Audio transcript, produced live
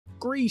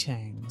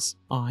Greetings,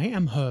 I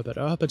am Herbert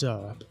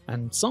Erpaderp,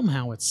 and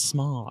somehow it's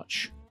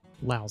Smarch.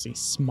 Lousy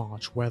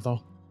Smarch weather.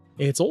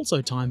 It's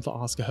also time for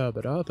Ask a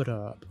Herbert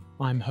Erpaderp.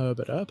 I'm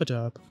Herbert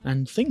Erpaderp,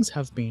 and things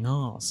have been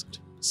asked,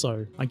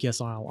 so I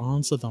guess I'll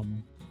answer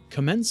them.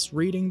 Commence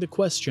reading the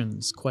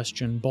questions,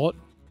 question bot.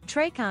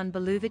 Trekan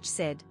Beluvic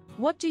said,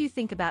 "What do you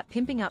think about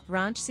pimping up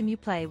Ranch Sim you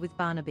play with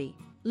Barnaby?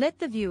 Let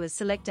the viewers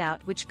select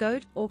out which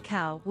goat or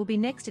cow will be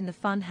next in the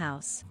fun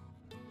house."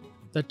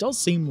 That does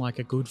seem like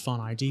a good fun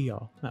idea,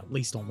 at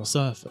least on the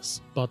surface,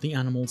 but the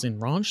animals in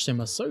Ranch Sim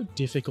are so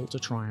difficult to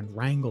try and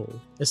wrangle,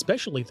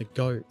 especially the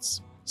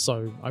goats,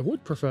 so I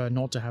would prefer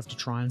not to have to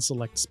try and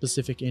select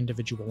specific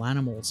individual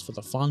animals for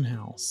the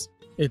funhouse.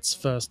 It's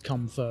first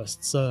come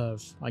first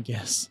serve, I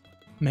guess.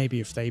 Maybe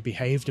if they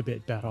behaved a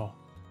bit better.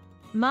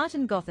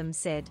 Martin Gotham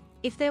said,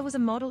 "If there was a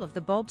model of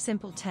the Bob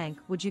Simple tank,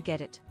 would you get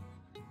it?"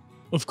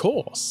 Of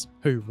course,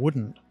 who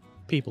wouldn't?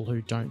 People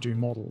who don't do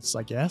models,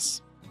 I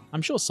guess.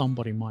 I'm sure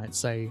somebody might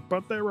say,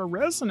 but there are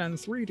resin and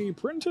 3D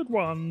printed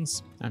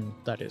ones. And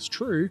that is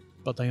true,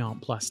 but they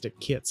aren't plastic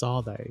kits,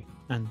 are they?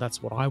 And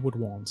that's what I would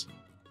want.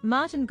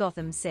 Martin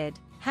Gotham said,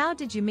 "How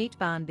did you meet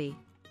Barnaby?"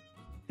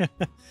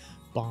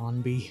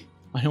 Barnaby.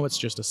 I know it's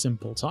just a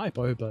simple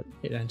typo, but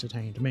it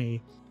entertained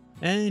me.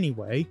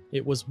 Anyway,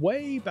 it was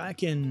way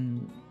back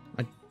in,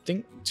 I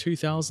think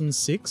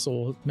 2006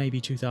 or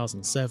maybe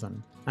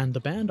 2007, and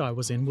the band I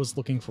was in was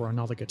looking for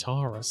another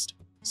guitarist.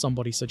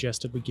 Somebody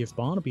suggested we give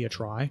Barnaby a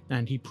try,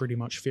 and he pretty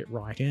much fit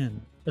right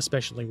in,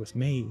 especially with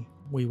me.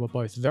 We were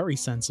both very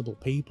sensible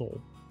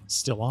people.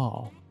 Still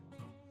are.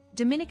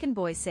 Dominican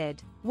Boy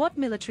said, "What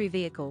military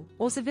vehicle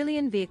or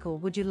civilian vehicle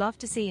would you love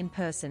to see in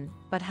person,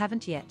 but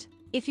haven't yet?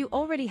 If you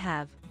already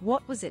have,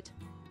 what was it?"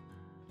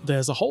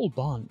 There's a whole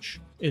bunch.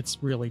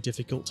 It's really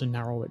difficult to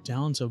narrow it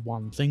down to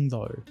one thing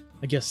though.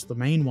 I guess the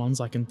main ones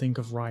I can think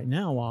of right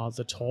now are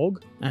the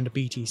TOG, and a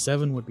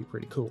BT-7 would be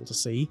pretty cool to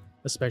see,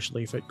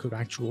 especially if it could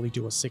actually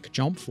do a sick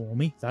jump for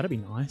me, that'd be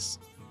nice.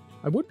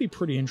 I would be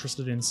pretty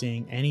interested in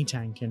seeing any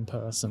tank in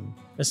person,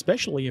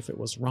 especially if it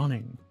was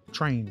running.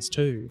 Trains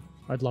too.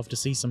 I'd love to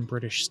see some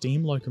British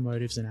steam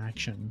locomotives in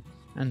action,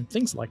 and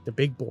things like the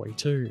Big Boy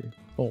too,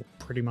 or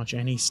pretty much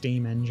any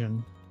steam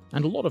engine,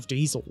 and a lot of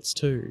diesels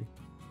too.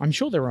 I'm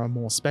sure there are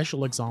more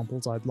special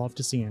examples I'd love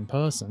to see in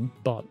person,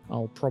 but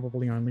I'll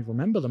probably only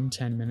remember them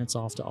 10 minutes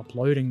after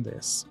uploading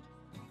this.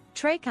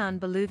 Trekan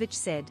Beluvic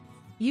said,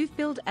 "You've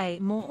built a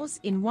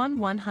Morse in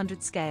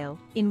 1/100 scale,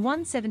 in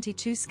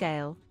 1/72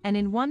 scale, and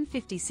in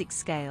 1/56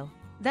 scale.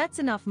 That's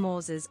enough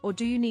Morses, or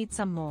do you need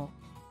some more?"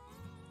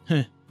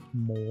 Heh,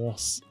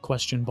 Morse.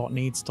 Question bot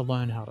needs to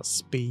learn how to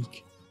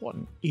speak. What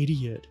an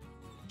idiot.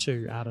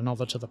 To add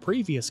another to the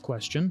previous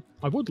question,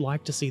 I would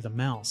like to see the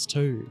mouse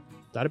too.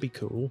 That'd be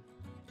cool.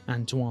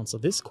 And to answer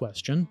this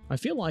question, I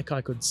feel like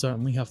I could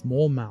certainly have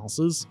more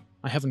mouses.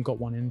 I haven't got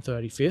one in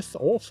 35th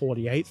or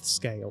 48th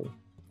scale.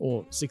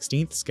 Or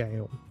 16th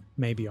scale.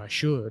 Maybe I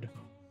should.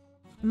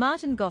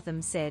 Martin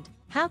Gotham said,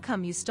 "How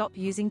come you stopped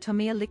using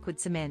Tamiya liquid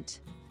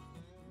cement?"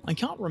 I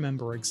can't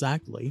remember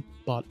exactly,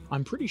 but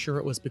I'm pretty sure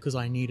it was because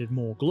I needed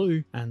more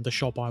glue, and the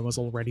shop I was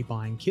already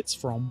buying kits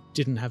from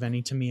didn't have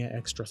any Tamiya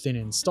extra thin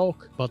in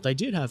stock, but they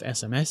did have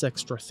SMS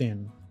extra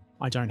thin.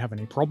 I don't have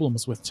any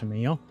problems with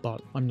Tamiya,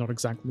 but I'm not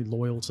exactly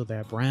loyal to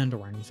their brand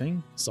or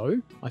anything, so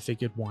I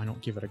figured why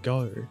not give it a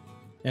go.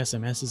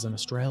 SMS is an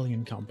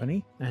Australian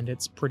company, and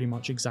it's pretty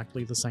much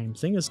exactly the same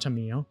thing as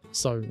Tamiya,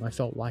 so I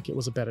felt like it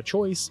was a better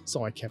choice,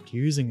 so I kept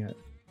using it.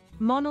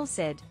 Monel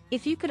said,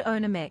 "If you could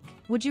own a mech,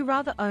 would you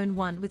rather own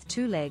one with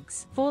 2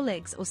 legs, 4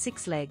 legs or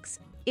 6 legs?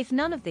 If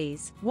none of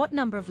these, what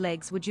number of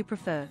legs would you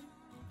prefer?"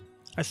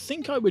 I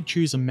think I would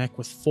choose a mech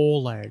with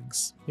 4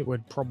 legs. It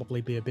would probably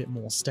be a bit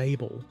more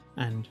stable,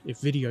 and if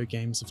video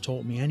games have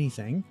taught me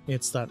anything,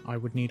 it's that I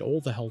would need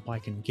all the help I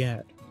can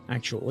get.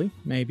 Actually,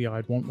 maybe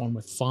I'd want one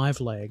with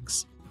 5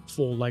 legs.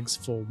 4 legs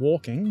for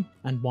walking,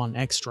 and 1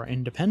 extra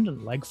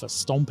independent leg for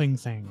stomping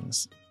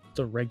things.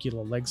 The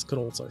regular legs could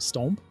also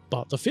stomp,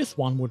 but the 5th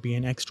one would be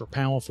an extra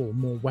powerful,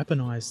 more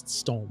weaponized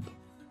stomp.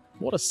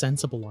 What a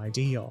sensible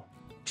idea.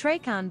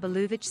 Trekan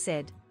Beluvic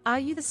said, "Are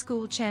you the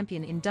school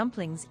champion in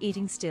dumplings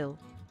eating still?"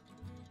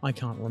 I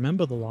can't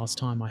remember the last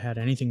time I had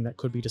anything that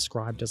could be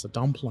described as a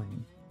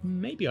dumpling.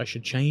 Maybe I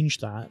should change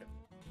that.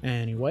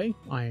 Anyway,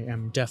 I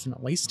am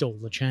definitely still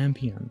the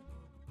champion.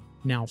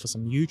 Now for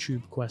some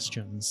YouTube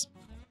questions.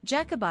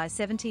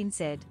 Jacobi17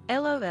 said,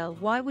 "LOL,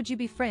 why would you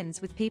be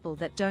friends with people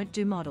that don't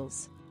do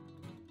models?"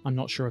 I'm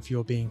not sure if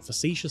you're being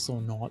facetious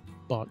or not,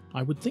 but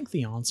I would think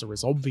the answer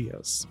is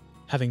obvious.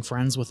 Having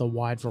friends with a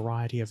wide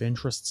variety of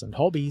interests and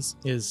hobbies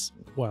is,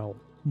 well,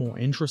 more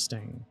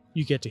interesting.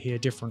 You get to hear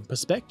different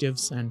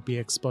perspectives and be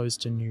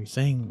exposed to new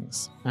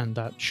things, and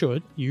that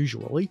should,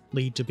 usually,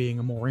 lead to being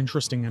a more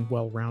interesting and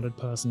well-rounded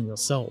person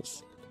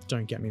yourself.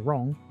 Don't get me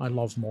wrong, I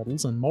love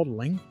models and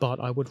modelling, but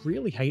I would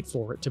really hate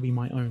for it to be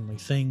my only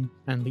thing,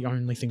 and the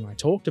only thing I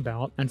talked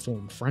about and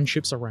formed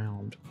friendships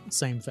around.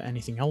 Same for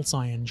anything else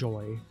I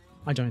enjoy.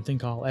 I don't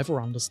think I'll ever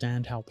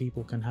understand how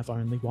people can have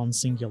only one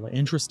singular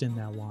interest in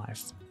their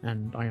life,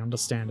 and I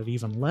understand it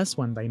even less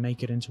when they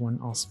make it into an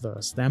us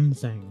versus them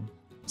thing.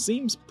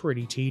 Seems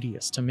pretty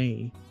tedious to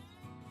me.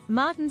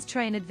 Martin's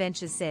Train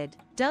Adventures said,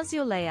 "Does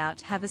your layout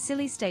have a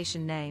silly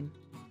station name?"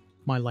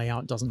 My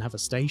layout doesn't have a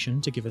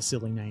station to give a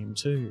silly name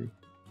to.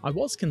 I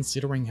was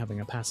considering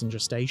having a passenger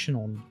station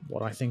on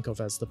what I think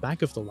of as the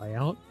back of the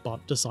layout,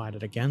 but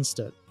decided against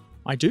it.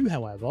 I do,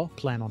 however,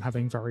 plan on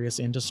having various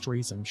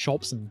industries and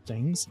shops and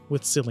things,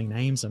 with silly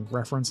names and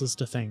references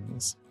to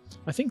things.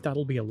 I think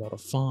that'll be a lot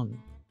of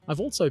fun. I've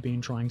also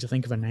been trying to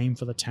think of a name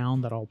for the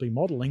town that I'll be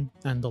modelling,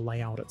 and the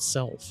layout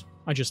itself.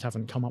 I just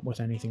haven't come up with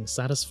anything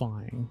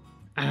satisfying.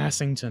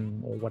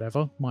 Assington or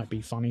whatever might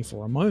be funny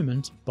for a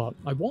moment, but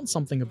I want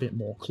something a bit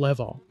more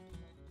clever.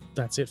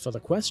 That's it for the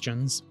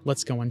questions.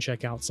 Let's go and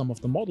check out some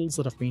of the models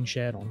that have been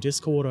shared on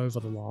Discord over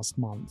the last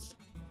month.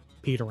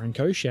 Peter &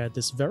 Co shared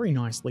this very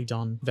nicely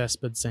done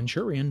Vespered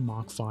Centurion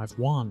Mark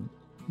V-1.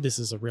 This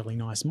is a really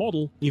nice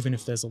model, even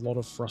if there's a lot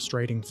of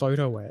frustrating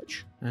photo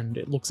etch, and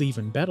it looks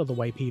even better the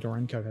way Peter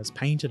 & Co has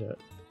painted it.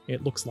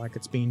 It looks like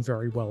it's been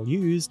very well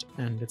used,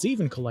 and it's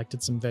even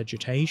collected some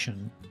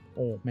vegetation.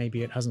 Or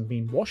maybe it hasn't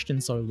been washed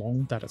in so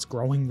long that it's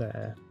growing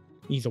there.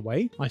 Either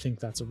way, I think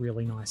that's a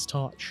really nice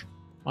touch.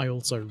 I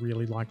also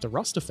really like the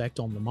rust effect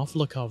on the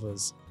muffler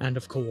covers, and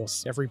of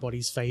course,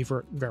 everybody's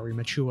favourite, very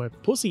mature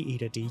Pussy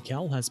Eater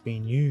decal has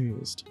been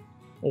used.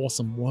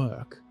 Awesome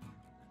work.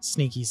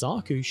 Sneaky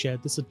Zaku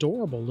shared this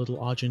adorable little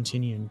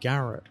Argentinian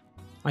Garrett.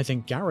 I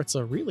think Garretts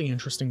are really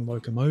interesting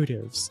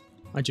locomotives.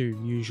 I do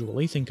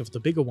usually think of the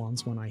bigger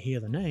ones when I hear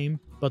the name,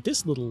 but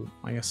this little,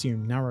 I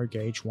assume narrow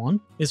gauge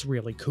one, is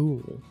really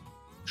cool.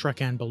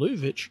 Trekan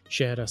Beluvic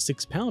shared a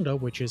 6-pounder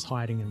which is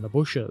hiding in the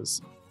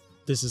bushes.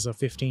 This is a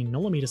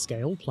 15mm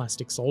scale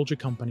Plastic Soldier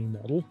Company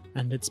model,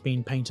 and it's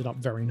been painted up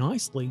very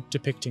nicely,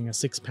 depicting a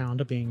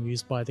 6-pounder being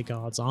used by the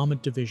Guards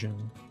Armoured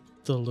Division.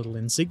 The little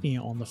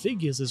insignia on the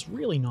figures is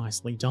really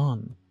nicely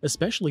done,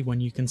 especially when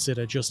you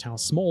consider just how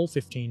small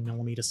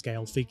 15mm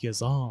scale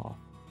figures are.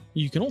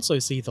 You can also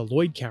see the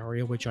Lloyd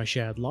carrier which I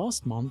shared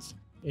last month.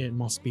 It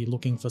must be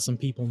looking for some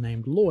people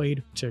named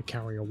Lloyd to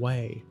carry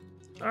away.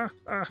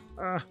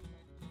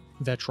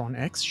 Vetron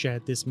X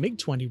shared this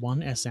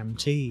MiG-21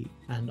 SMT,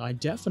 and I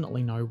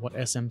definitely know what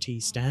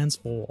SMT stands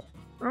for.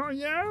 Oh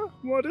yeah?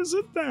 What is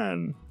it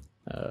then?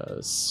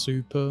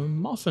 Super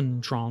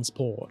Muffin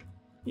Transport.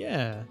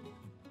 Yeah,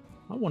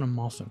 I want a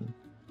muffin.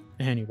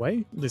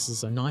 Anyway, this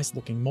is a nice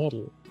looking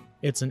model.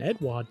 It's an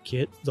Edward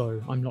kit,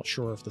 though I'm not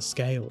sure of the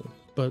scale,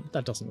 but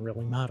that doesn't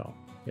really matter.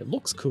 It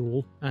looks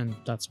cool, and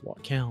that's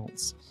what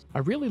counts. I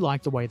really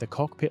like the way the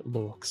cockpit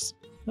looks.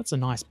 That's a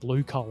nice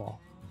blue colour.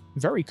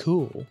 Very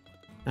cool.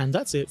 And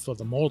that's it for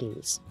the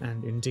models,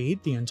 and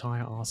indeed the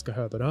entire Ask a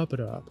Herbert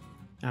Erpaderp.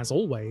 As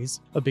always,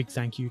 a big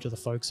thank you to the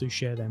folks who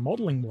share their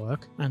modelling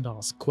work and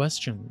ask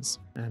questions,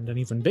 and an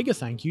even bigger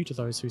thank you to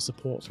those who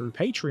support through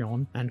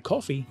Patreon and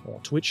Ko-fi or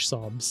Twitch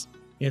subs.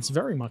 It's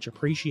very much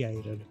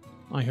appreciated.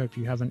 I hope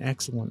you have an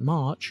excellent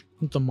March,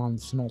 the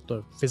month, not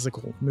the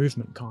physical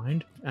movement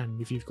kind, and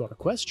if you've got a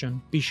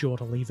question, be sure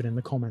to leave it in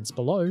the comments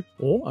below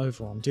or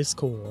over on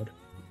Discord.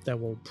 There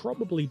will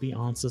probably be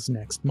answers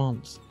next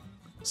month.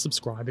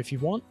 Subscribe if you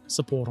want,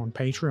 support on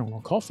Patreon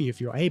or Ko-fi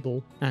if you're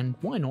able, and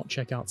why not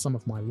check out some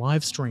of my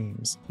live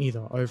streams,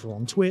 either over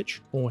on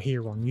Twitch or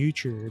here on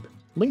YouTube.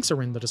 Links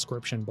are in the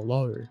description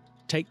below.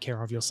 Take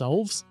care of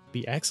yourselves,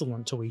 be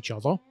excellent to each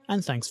other,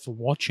 and thanks for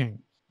watching.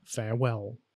 Farewell.